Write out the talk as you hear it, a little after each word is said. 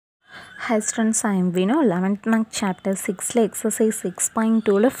Hi students, I am Vino. 11th month chapter 6 exercise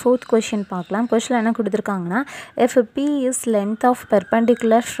 6.2 4th question பார்க்கலாம். question என்ன கொடுத்திருக்காங்கன்னா, if P is length of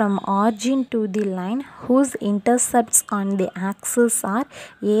perpendicular from origin to the line whose intercepts on the axis are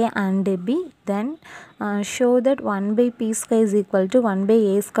A and B, then show that 1 by P square is equal to 1 by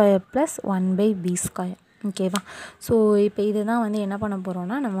A square plus 1 by B square. ஓகேவா. So இப்போ இது தான் வந்து என்ன பண்ண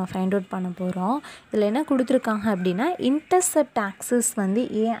போகிறோன்னா நம்ம find out பண்ண போகிறோம். இதில் என்ன கொடுத்துருக்காங்க அப்படின்னா, இன்டர்செப்ட் ஆக்சிஸ் வந்து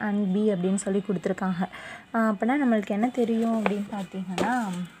ஏ அண்ட் பி அப்படின்னு சொல்லி கொடுத்துருக்காங்க. அப்படின்னா நம்மளுக்கு என்ன தெரியும் அப்படின்னு பார்த்தீங்கன்னா,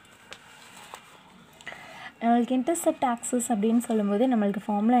 நம்மளுக்கு இன்டர்செப்ட் ஆக்சிஸ் அப்படின்னு சொல்லும்போது நம்மளுக்கு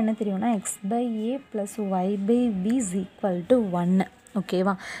ஃபார்முலா என்ன தெரியும்னா, X by A plus Y by B is equal to 1.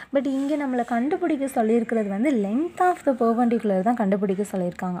 ஓகேவா. பட் இங்கே நம்மளை கண்டுபிடிக்க சொல்லியிருக்கிறது வந்து லென்த் ஆஃப் த பெர்பெண்டிகுலர் தான் கண்டுபிடிக்க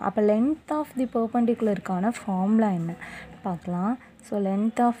சொல்லியிருக்காங்க. அப்போ லென்த் ஆஃப் தி பெர்பெண்டிகுலருக்கான ஃபார்முலா என்ன பார்க்கலாம். So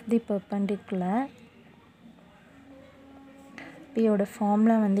length of the perpendicular பியோட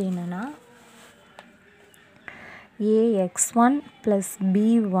ஃபார்முலா வந்து என்னென்னா, ax1 plus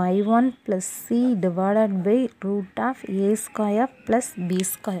by1 plus c divided by root of a square plus b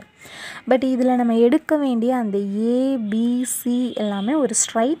square. But இதில் நம்ம எடுக்க வேண்டிய அந்த abc எல்லாமே ஒரு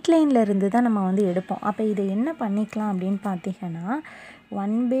ஸ்ட்ரைட் லைனில் இருந்து தான் நம்ம வந்து எடுப்போம். அப்போ இதை என்ன பண்ணிக்கலாம் அப்படின்னு பார்த்தீங்கன்னா,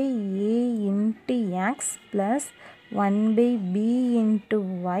 1 by a into x plus 1 by b into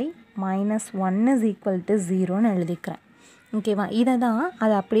y minus 1 is equal to 0ன்னு எழுதிக்கிறேன். ஓகேவா. இதை தான்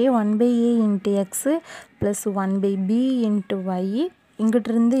அது அப்படியே 1 by a into x plus 1 by b into y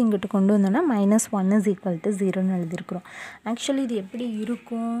இங்கிட்டிருந்து இங்கிட்டு கொண்டு வந்தோன்னா minus 1 is equal to 0ன்னு எழுதியிருக்கிறோம். Actually இது எப்படி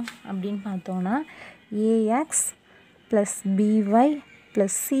இருக்கும் அப்படின்னு பார்த்தோன்னா, ax plus by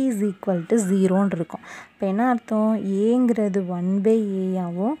plus c is equal to 0ன்னு இருக்கும். இப்போ என்ன அர்த்தம், ஏங்கிறது 1 by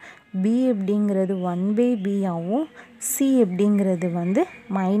a-ஆகவும் b அப்படிங்கிறது 1 by b-ஆகவும் c அப்படிங்கிறது வந்து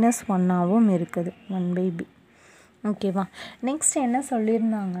மைனஸ் 1-ஆகவும் இருக்குது 1 by b. ஓகேவா. நெக்ஸ்ட் என்ன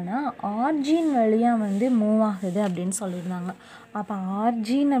சொல்லியிருந்தாங்கன்னா, ஆர்ஜின் வழியாக வந்து மூவ் ஆகுது அப்படின்னு சொல்லியிருந்தாங்க. அப்போ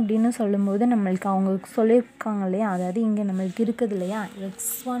ஆர்ஜின் அப்படின்னு சொல்லும்போது நம்மளுக்கு அவங்க சொல்லியிருக்காங்க இல்லையா, அதாவது இங்கே நம்மளுக்கு இருக்குது இல்லையா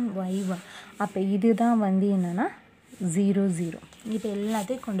x1 y1, அப்போ இதுதான் வந்து என்னென்னா 0 0. இப்போ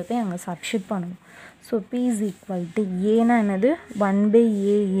எல்லாத்தையும் கொண்டு போய் அங்கே சப்ஸ்டிட்யூட் பண்ணணும். So p is equal to ஏன்னா என்னது 1 by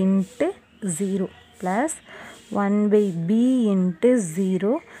a into 0 plus 1 by b into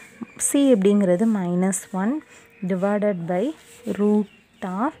 0, c அப்படிங்கிறது minus 1 divided by root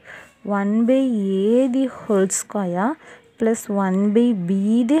of 1 by a the whole square plus 1 by b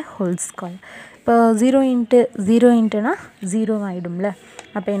the whole square. இப்போ 0 into 0 இன்ட்டுனா 0 ஆகிடும்ல.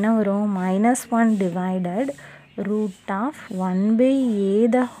 அப்போ என்ன வரும், minus 1 divided root of 1 by a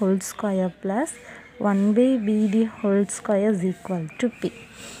the whole square plus 1 by b the whole square is equal to p.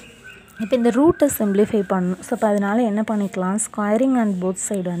 இப்போ இந்த ரூட்டை simplify பண்ணணும். So இப்போ அதனால் என்ன பண்ணிக்கலாம், ஸ்கொயரிங் அண்ட் போத்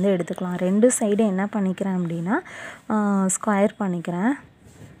சைடு வந்து எடுத்துக்கலாம். ரெண்டு சைடு என்ன பண்ணிக்கிறேன் அப்படின்னா ஸ்கொயர் பண்ணிக்கிறேன்.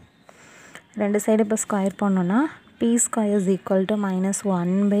 ரெண்டு சைடு இப்போ ஸ்கொயர் பண்ணோன்னா p square is equal to minus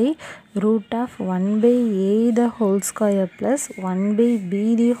 1 by root of 1 by a the whole square plus 1 by b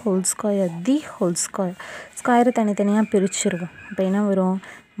the whole square the whole square. ஸ்கொயரை தனித்தனியாக பிரிச்சுருவோம். இப்போ என்ன வரும்,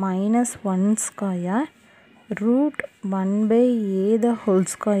 minus 1 square root 1 by a the whole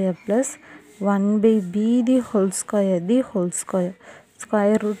square plus 1 by b the whole square,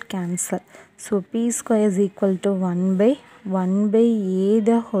 square root cancel. So p square is equal to 1 by a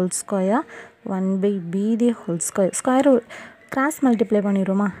the whole square 1 by b the whole square. Square root cross multiply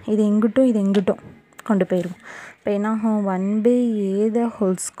பண்ணிடுவோமா, இது எங்கிட்டும் கொண்டு போயிடுவோம். இப்போ என்ன ஆகும், 1 by a the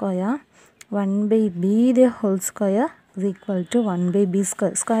whole square 1 by b the whole square is equal to 1 by b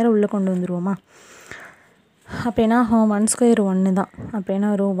square. ஸ்கொயரை உள்ளே கொண்டு வந்துடுவோமா. அப்போ என்ன ஆகும், 1 ஸ்கொயர் 1 தான். அப்போ என்ன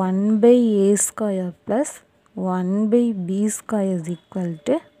வரும், 1 by a square plus 1 by b square is equal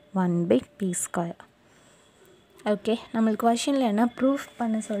to 1 by p square. Okay. நம்மளுக்கு கொஷனில் என்ன ப்ரூஃப்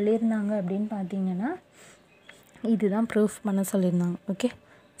பண்ண சொல்லியிருந்தாங்க அப்படின்னு பார்த்தீங்கன்னா, இதுதான் ப்ரூஃப் பண்ண சொல்லியிருந்தாங்க. ஓகே.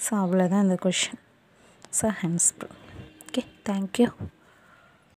 ஸோ அவ்வளோதான் இந்த question. So hands proof. Okay, thank you.